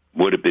he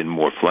would have been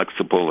more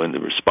flexible in the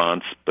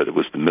response, but it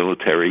was the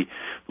military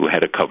who had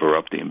to cover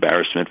up the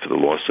embarrassment for the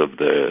loss of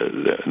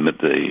the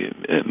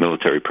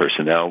military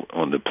personnel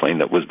on the plane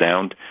that was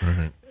downed.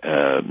 Mm-hmm.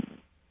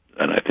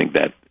 And I think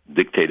that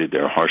dictated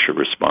their harsher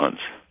response.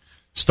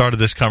 Started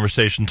this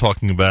conversation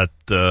talking about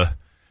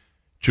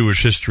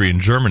Jewish history in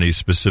Germany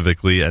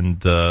specifically,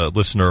 and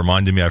listener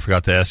reminded me I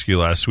forgot to ask you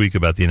last week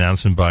about the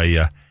announcement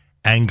by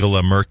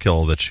Angela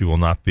Merkel that she will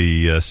not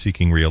be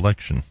seeking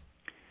re-election.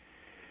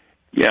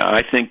 Yeah,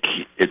 I think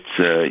it's,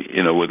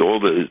 with all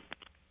the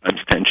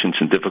tensions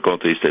and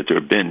difficulties that there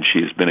have been,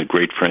 she has been a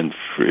great friend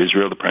for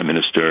Israel. The Prime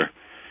Minister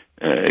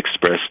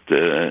expressed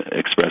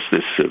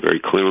this very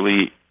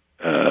clearly.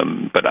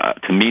 But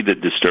to me, the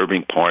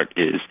disturbing part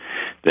is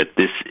that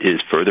this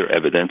is further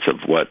evidence of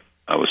what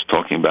I was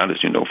talking about,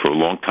 as you know, for a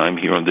long time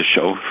here on the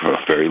show, for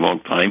a very long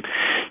time,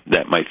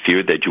 that my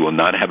fear that you will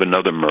not have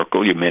another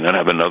Merkel, you may not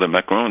have another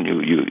Macron,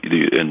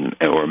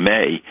 or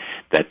May,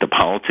 that the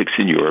politics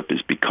in Europe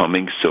is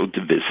becoming so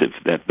divisive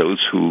that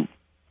those who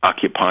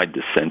occupied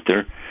the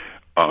center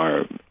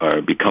are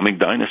becoming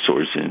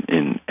dinosaurs,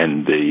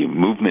 and the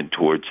movement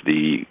towards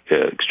the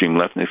extreme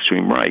left and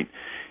extreme right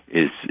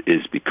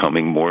is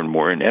becoming more and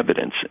more in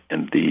evidence,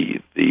 and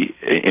the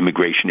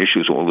immigration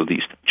issues, all of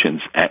these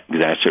tensions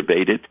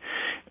exacerbated.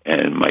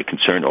 And my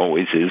concern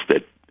always is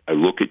that I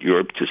look at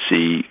Europe to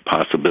see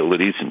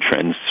possibilities and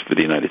trends for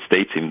the United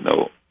States, even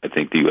though I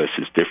think the U.S.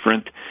 is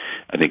different.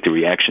 I think the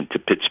reaction to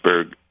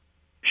Pittsburgh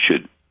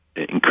should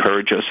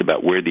encourage us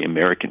about where the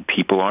American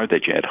people are,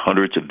 that you had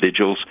hundreds of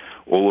vigils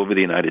all over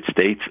the United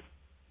States,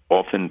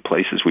 often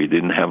places where you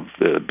didn't have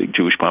big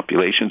Jewish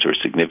populations or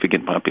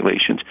significant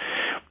populations.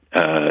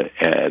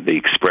 The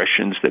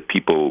expressions that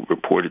people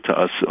reported to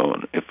us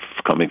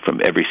coming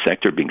from every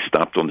sector, being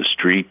stopped on the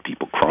street,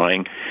 people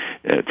crying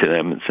to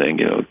them and saying,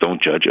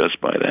 don't judge us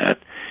by that.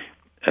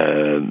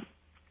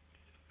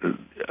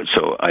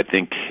 So I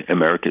think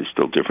America is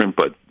still different,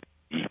 but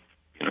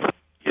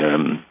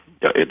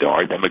there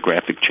are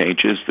demographic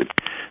changes. The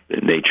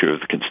nature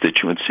of the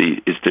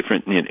constituency is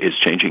different, is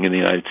changing in the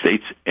United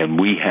States, and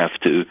we have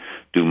to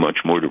do much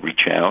more to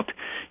reach out.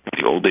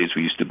 In the old days,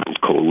 we used to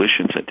build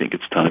coalitions. I think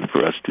it's time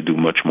for us to do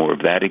much more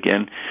of that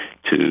again.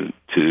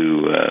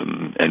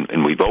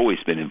 And we've always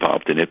been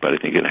involved in it, but I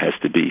think it has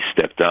to be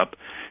stepped up.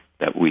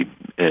 That we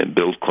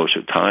build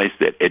closer ties,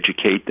 that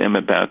educate them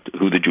about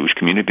who the Jewish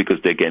community,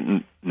 because they're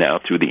getting now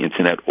through the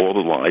internet all the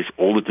lies,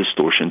 all the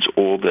distortions,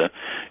 all the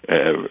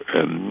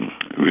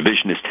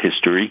revisionist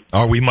history.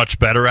 Are we much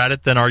better at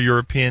it than our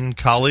European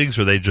colleagues,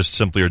 or they just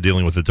simply are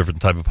dealing with a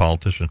different type of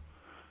politician?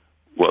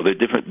 Well, they're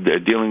different. They're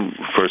dealing,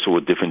 first of all,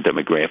 with different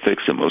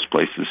demographics. In most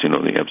places,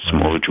 they have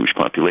smaller Jewish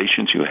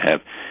populations. You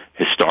have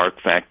historic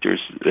factors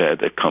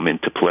that come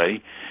into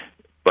play.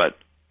 But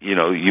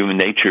human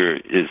nature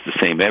is the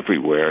same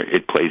everywhere.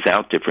 It plays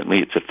out differently.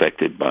 It's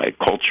affected by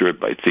culture,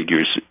 by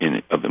figures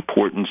of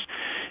importance.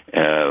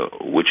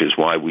 which is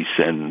why we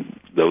send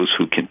those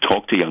who can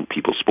talk to young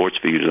people, sports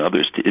figures and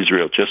others, to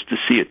Israel just to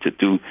see it,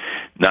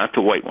 not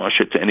to whitewash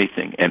it to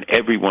anything. And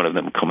every one of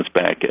them comes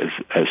back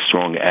as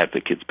strong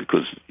advocates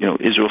because,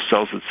 Israel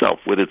sells itself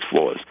with its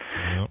flaws.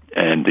 Yep.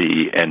 And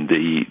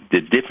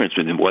the difference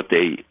in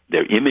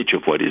their image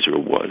of what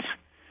Israel was,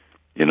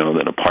 an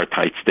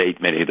apartheid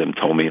state, many of them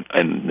told me,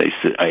 and they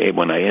said,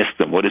 when I asked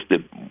them, what is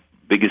the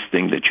biggest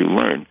thing that you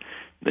learned?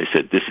 They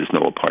said, this is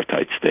no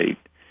apartheid state.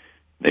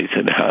 They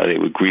said how they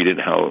were greeted,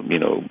 how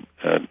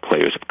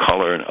players of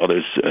color and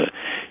others,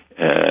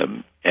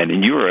 and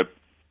in Europe,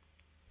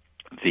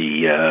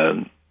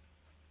 the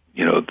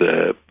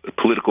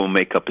political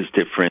makeup is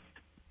different.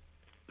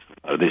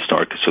 The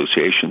historic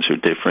associations are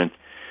different,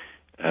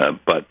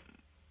 but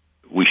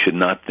we should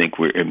not think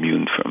we're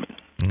immune from it.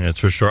 That's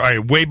for sure. All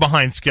right, way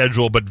behind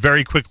schedule, but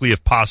very quickly,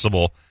 if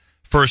possible.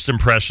 First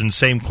impression,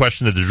 same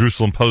question that the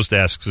Jerusalem Post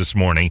asks this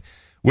morning.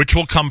 Which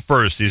will come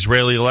first, the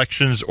Israeli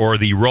elections or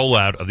the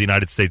rollout of the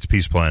United States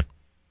peace plan?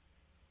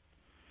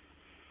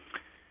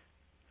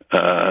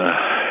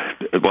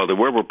 Well, there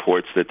were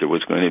reports that there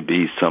was going to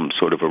be some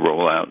sort of a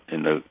rollout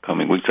in the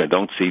coming weeks. I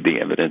don't see the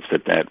evidence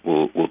that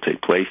will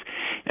take place.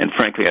 And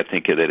frankly, I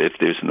think that if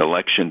there's an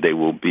election, they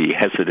will be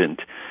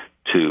hesitant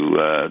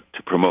to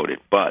promote it.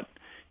 But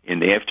in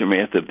the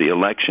aftermath of the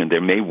election, they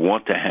may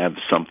want to have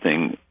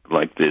something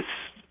like this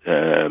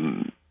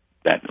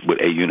that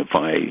would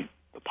unify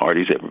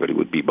parties. Everybody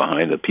would be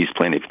behind the peace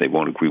plan if they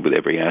won't agree with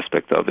every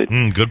aspect of it.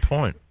 Good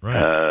point.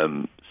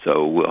 Right.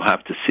 So we'll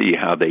have to see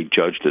how they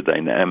judge the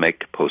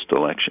dynamic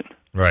post-election.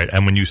 Right.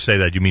 And when you say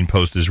that, you mean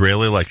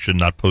post-Israeli election,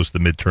 not post the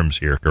midterms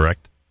here,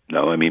 correct?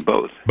 No, I mean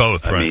both.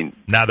 Both, right. I mean,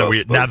 now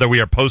that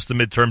we are post the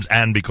midterms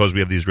and because we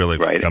have the Israeli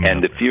right,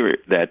 and the fear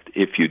that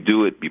if you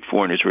do it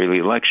before an Israeli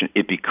election,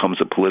 it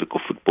becomes a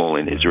political football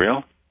in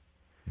Israel.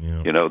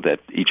 Yeah. That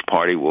each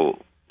party will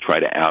try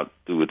to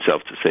outdo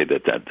itself to say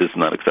that this is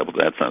not acceptable,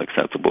 that's not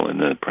acceptable in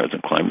the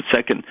present climate.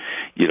 Second,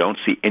 you don't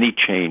see any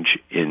change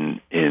in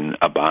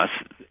Abbas,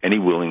 any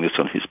willingness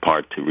on his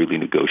part to really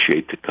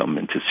negotiate, to come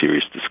into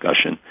serious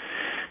discussion.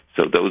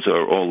 So those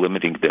are all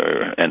limiting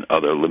and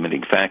other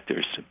limiting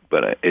factors.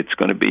 But it's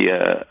going to be,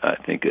 I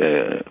think,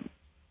 a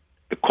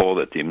call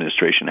that the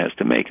administration has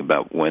to make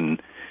about when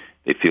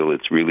they feel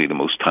it's really the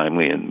most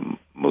timely and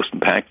most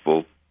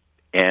impactful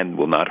and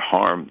will not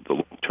harm the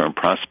long-term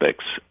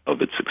prospects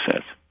of its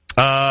success.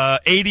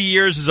 80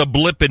 years is a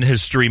blip in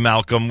history,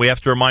 Malcolm. We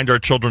have to remind our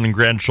children and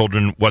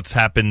grandchildren what's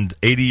happened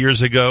 80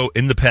 years ago,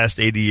 in the past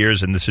 80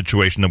 years, and the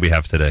situation that we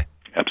have today.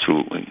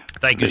 Absolutely.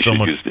 Thank you so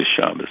much. Use this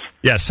Shabbos.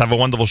 Yes, have a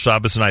wonderful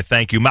Shabbos, and I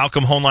thank you.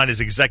 Malcolm Hoenlein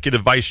is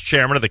Executive Vice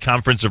Chairman of the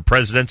Conference of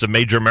Presidents of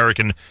Major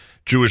American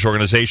Jewish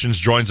Organizations,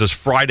 joins us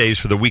Fridays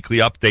for the weekly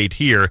update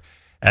here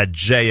at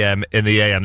JM in the AM.